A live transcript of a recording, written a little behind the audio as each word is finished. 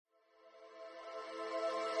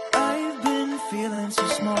feeling so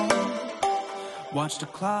small. Watch the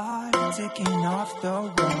clock ticking off the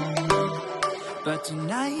wall. But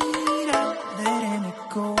tonight I'm letting it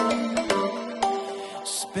go.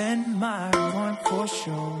 Spend my coin for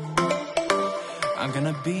sure. I'm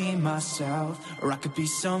gonna be myself, or I could be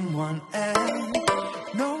someone else.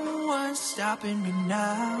 No one's stopping me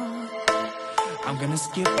now. I'm gonna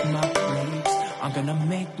skip my breaks, I'm gonna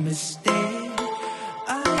make mistakes.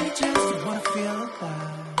 I just wanna feel alive.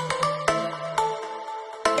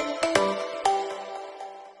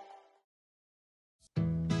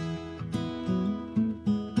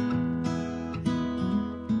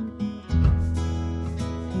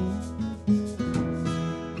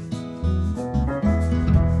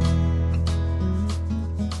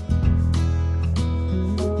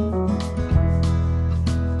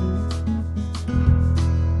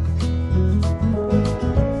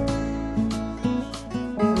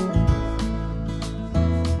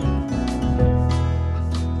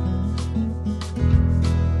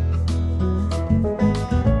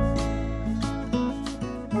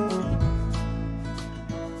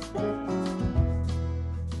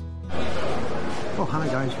 Oh, hi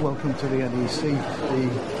guys, welcome to the NEC, the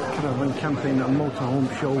Caravan Camping and Motorhome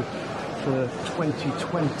Show for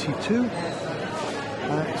 2022.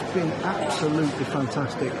 It's been absolutely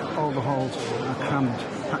fantastic. All the halls are crammed,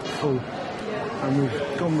 packed full, and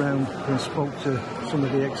we've gone round and spoke to some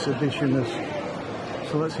of the exhibitioners.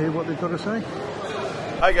 So let's hear what they've got to say.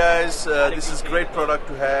 Hi guys, this is great product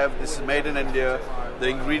to have. This is made in India. The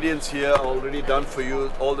ingredients here are already done for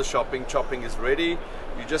you. All the chopping is ready.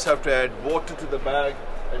 You just have to add water to the bag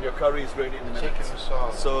and your curry is ready in minutes.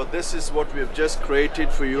 So this is what we have just created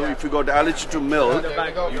for you. If you got allergy to milk,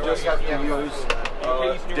 you just have to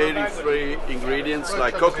use dairy-free ingredients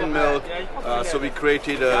like coconut milk. So we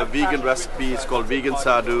created a vegan recipe. It's called vegan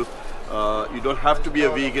sadhu. You don't have to be a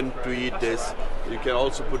vegan to eat this. You can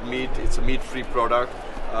also put meat. It's a meat-free product.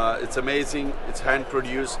 It's amazing. It's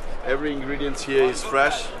hand-produced. Every ingredient here is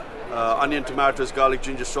fresh. Onion, tomatoes, garlic,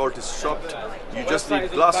 ginger, salt is chopped. You just need a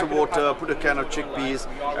glass of water, put a can of chickpeas,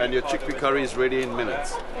 and your chickpea curry is ready in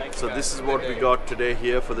minutes. So this is what we got today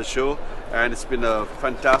here for the show, and it's been a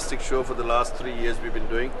fantastic show for the last 3 years we've been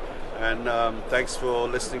doing. And thanks for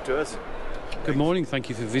listening to us. Good morning, thank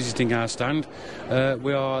you for visiting our stand.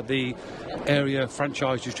 We are the area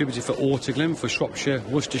franchise distributor for Autoglym for Shropshire,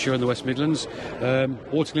 Worcestershire and the West Midlands.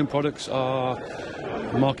 Autoglym products are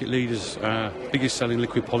market leaders, biggest selling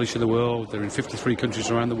liquid polish in the world. They're in 53 countries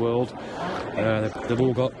around the world. They've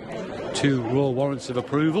all got 2 royal warrants of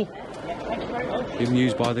approval, even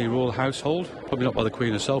used by the royal household, probably not by the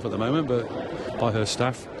Queen herself at the moment, but by her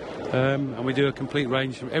staff. And we do a complete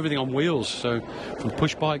range from everything on wheels, so from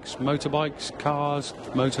push bikes, motorbikes, cars,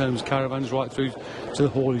 motorhomes, caravans, right through to the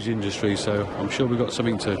haulage industry. So I'm sure we've got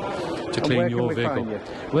something to clean your vehicle.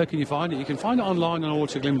 Where can you find it? You can find it online on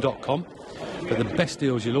autoglym.com. But the best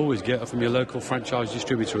deals you'll always get are from your local franchise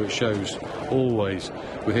distributor at shows. Always.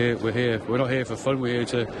 We're here. We're not here for fun. We're here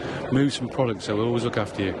to move some products, so we'll always look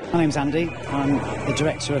after you. My name's Andy. I'm the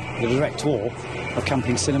director of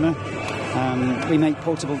Camping Cinema. We make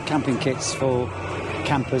portable camping kits for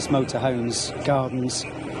campers, motorhomes, gardens.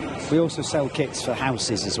 We also sell kits for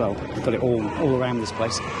houses as well. We've got it all around this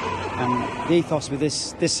place. The ethos with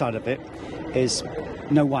this side of it is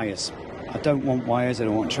no wires. I don't want wires, I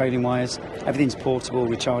don't want trailing wires. Everything's portable,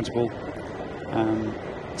 rechargeable,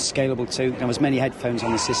 scalable too. Now, as many headphones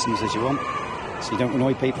on the systems as you want, so you don't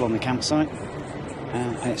annoy people on the campsite.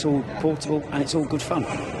 And it's all portable and it's all good fun.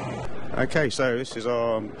 Okay, so this is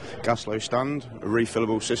our Gaslow stand,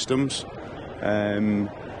 refillable systems,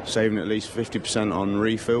 saving at least 50% on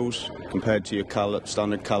refills compared to your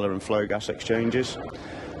standard colour and flow gas exchanges.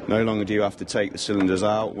 No longer do you have to take the cylinders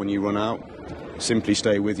out when you run out. Simply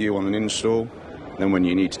stay with you on an install. Then when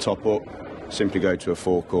you need to top up, simply go to a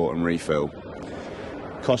forecourt and refill.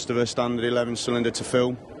 Cost of a standard 11 cylinder to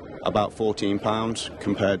fill, about £14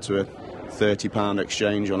 compared to a £30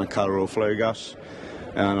 exchange on a colour or flow gas.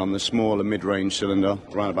 And on the smaller mid-range cylinder,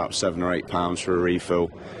 around about £7 or £8 for a refill,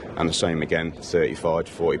 and the same again, £35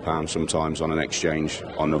 to £40 sometimes on an exchange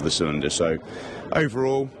on other cylinders. So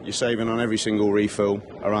overall, you're saving on every single refill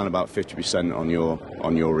around about 50%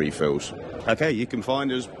 on your refills. Okay, you can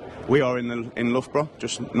find us. We are in Loughborough,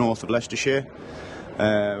 just north of Leicestershire.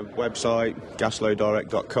 Website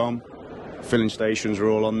gaslowdirect.com. Filling stations are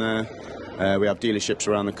all on there. We have dealerships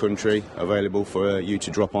around the country available for you to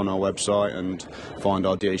drop on our website and find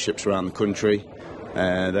our dealerships around the country.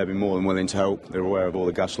 They'll be more than willing to help. They're aware of all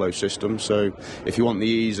the Gaslow systems. So if you want the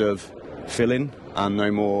ease of filling and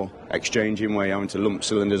no more exchanging where you're having to lump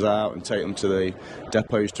cylinders out and take them to the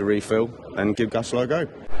depots to refill, then give Gaslow a go.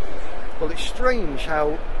 Well, it's strange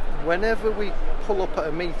how whenever we pull up at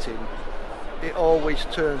a meeting, it always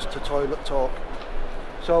turns to toilet talk.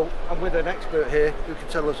 So I'm with an expert here who can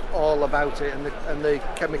tell us all about it and the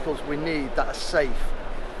chemicals we need that are safe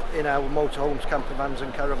in our motorhomes, camper vans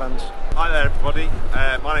and caravans. Hi there everybody,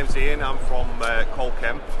 my name's Ian, I'm from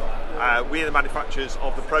Colchem. We're the manufacturers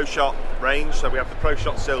of the Pro Shot range, so we have the Pro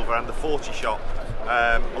Shot Silver and the 40 Shot.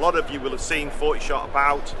 A lot of you will have seen 40 Shot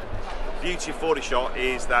about. The beauty of 40 Shot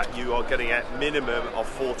is that you are getting a minimum of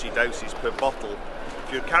 40 doses per bottle.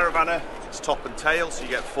 If you're a caravanner, it's top and tail, so you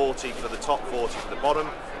get 40 for the top, 40 for the bottom.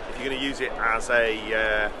 If you're going to use it as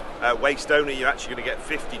a waste owner, you're actually going to get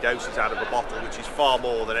 50 doses out of a bottle, which is far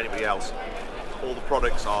more than anybody else. All the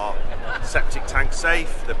products are septic tank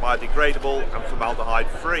safe, they're biodegradable and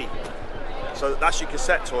formaldehyde free. So that's your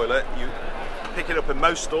cassette toilet. You pick it up in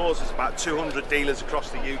most stores. There's about 200 dealers across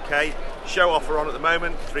the UK. Show offer on at the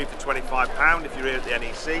moment, 3 for £25 if you're here at the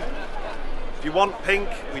NEC. If you want pink,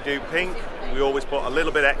 we do pink. We always put a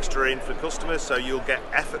little bit extra in for customers, so you'll get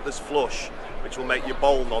effortless flush, which will make your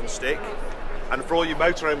bowl non-stick. And for all you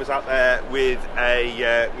motorhomes out there with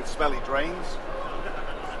smelly drains,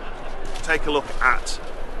 take a look at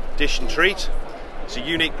Dish and Treat. It's a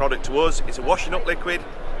unique product to us. It's a washing up liquid,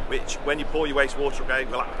 which when you pour your wastewater away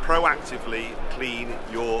will proactively clean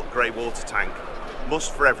your grey water tank.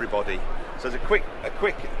 Must for everybody. So there's a quick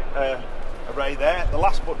array there. The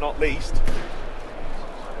last but not least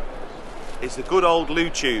is the good old loo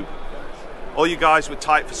tube. All you guys with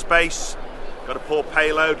tight for space, got a poor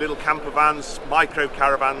payload, little camper vans, micro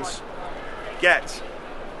caravans, get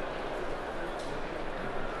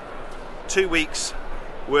 2 weeks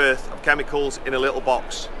worth of chemicals in a little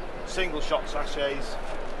box. Single shot sachets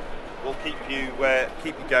will keep you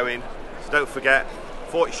going. So don't forget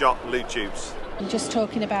 40 shot loo tubes. I'm just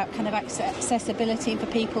talking about kind of accessibility for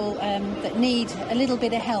people that need a little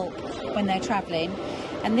bit of help when they're travelling.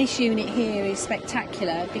 And this unit here is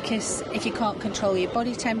spectacular because if you can't control your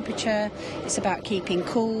body temperature, it's about keeping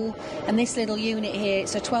cool. And this little unit here,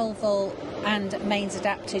 it's a 12 volt and mains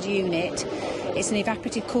adapted unit. It's an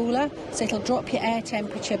evaporative cooler, so it'll drop your air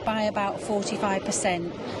temperature by about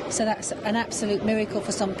 45%. So that's an absolute miracle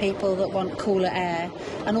for some people that want cooler air.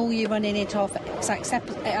 And all you're running it off, it's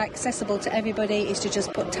accessible to everybody, is to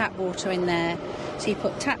just put tap water in there. So you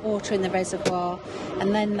put tap water in the reservoir,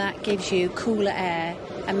 and then that gives you cooler air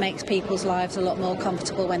and makes people's lives a lot more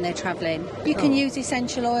comfortable when they're travelling. You can use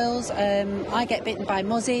essential oils. I get bitten by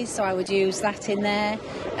mozzies, so I would use that in there.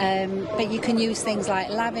 But you can use things like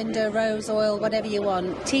lavender, rose oil, whatever you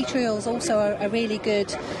want. Tea tree oil is also a really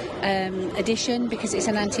good addition because it's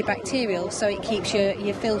an antibacterial, so it keeps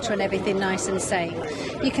your filter and everything nice and safe.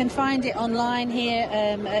 You can find it online here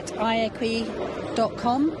at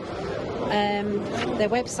iequi.com. Their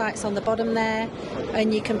website's on the bottom there,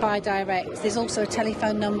 and you can buy direct. There's also a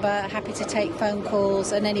telephone number, happy to take phone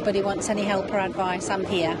calls, and anybody wants any help or advice, I'm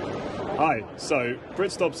here. Hi, so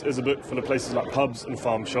Britstops is a book full of places like pubs and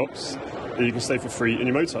farm shops that you can stay for free in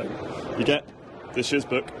your motorhome. You get this year's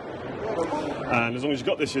book, and as long as you've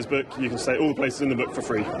got this year's book, you can stay all the places in the book for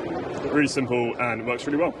free. Really simple and works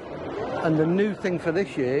really well. And the new thing for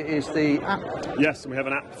this year is the app. Yes, and we have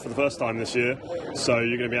an app for the first time this year, so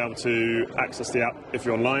you're going to be able to access the app if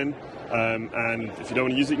you're online, and if you don't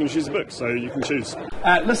want to use it, you can choose the book, so you can choose.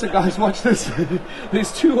 Listen guys, watch this.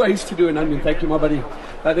 There's 2 ways to do an onion. Thank you, my buddy.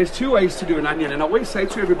 There's 2 ways to do an onion, and I always say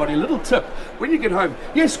to everybody, a little tip, when you get home,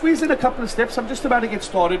 squeeze in a couple of steps. I'm just about to get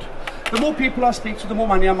started. The more people I speak to, the more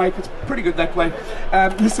money I make. It's pretty good that way.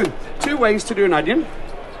 Listen, 2 ways to do an onion.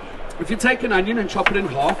 If you take an onion and chop it in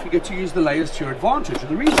half, you get to use the layers to your advantage. And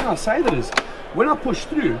the reason I say that is, when I push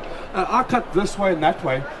through, I cut this way and that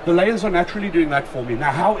way. The layers are naturally doing that for me.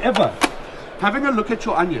 Now, however, having a look at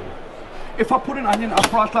your onion, if I put an onion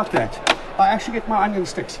upright like that, I actually get my onion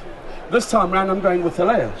sticks. This time round, I'm going with the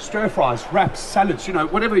layer. Stir fries, wraps, salads,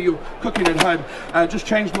 whatever you're cooking at home, just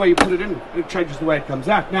change the way you put it in. It changes the way it comes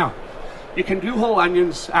out. Now, you can do whole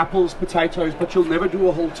onions, apples, potatoes, but you'll never do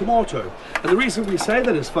a whole tomato. And the reason we say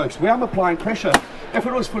that is, folks, where I'm applying pressure, if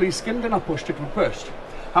it was fully skinned and I pushed, it would burst.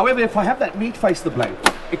 However, if I have that meat face the blade,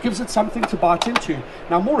 it gives it something to bite into.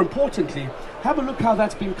 Now, more importantly, have a look how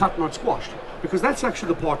that's been cut, not squashed, because that's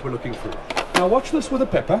actually the part we're looking for. Now, watch this with a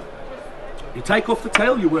pepper. You take off the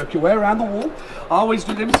tail, you work your way around the wall. I always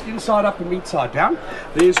do them skin side up and meat side down.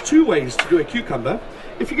 There's 2 ways to do a cucumber.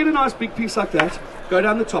 If you get a nice big piece like that, go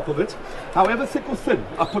down the top of it. However thick or thin,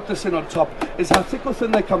 I put this in on top, is how thick or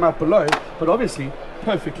thin they come out below, but obviously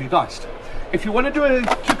perfectly diced. If you want to do a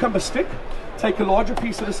cucumber stick, take a larger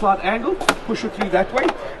piece at a slight angle, push it through that way,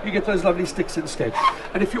 you get those lovely sticks instead.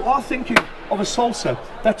 And if you are thinking of a salsa,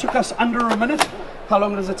 that took us under a minute. How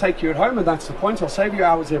long does it take you at home? And that's the point. I'll save you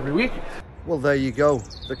hours every week. Well, there you go.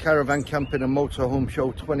 The Caravan Camping and Motorhome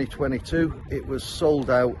Show 2022. It was sold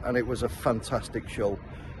out and it was a fantastic show.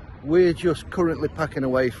 We're just currently packing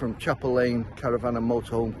away from Chapel Lane Caravan and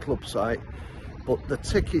Motorhome Club site, but the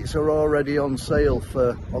tickets are already on sale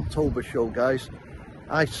for October show, guys.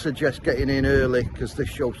 I suggest getting in early because this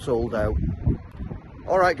show's sold out.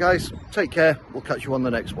 All right, guys, take care. We'll catch you on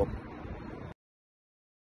the next one.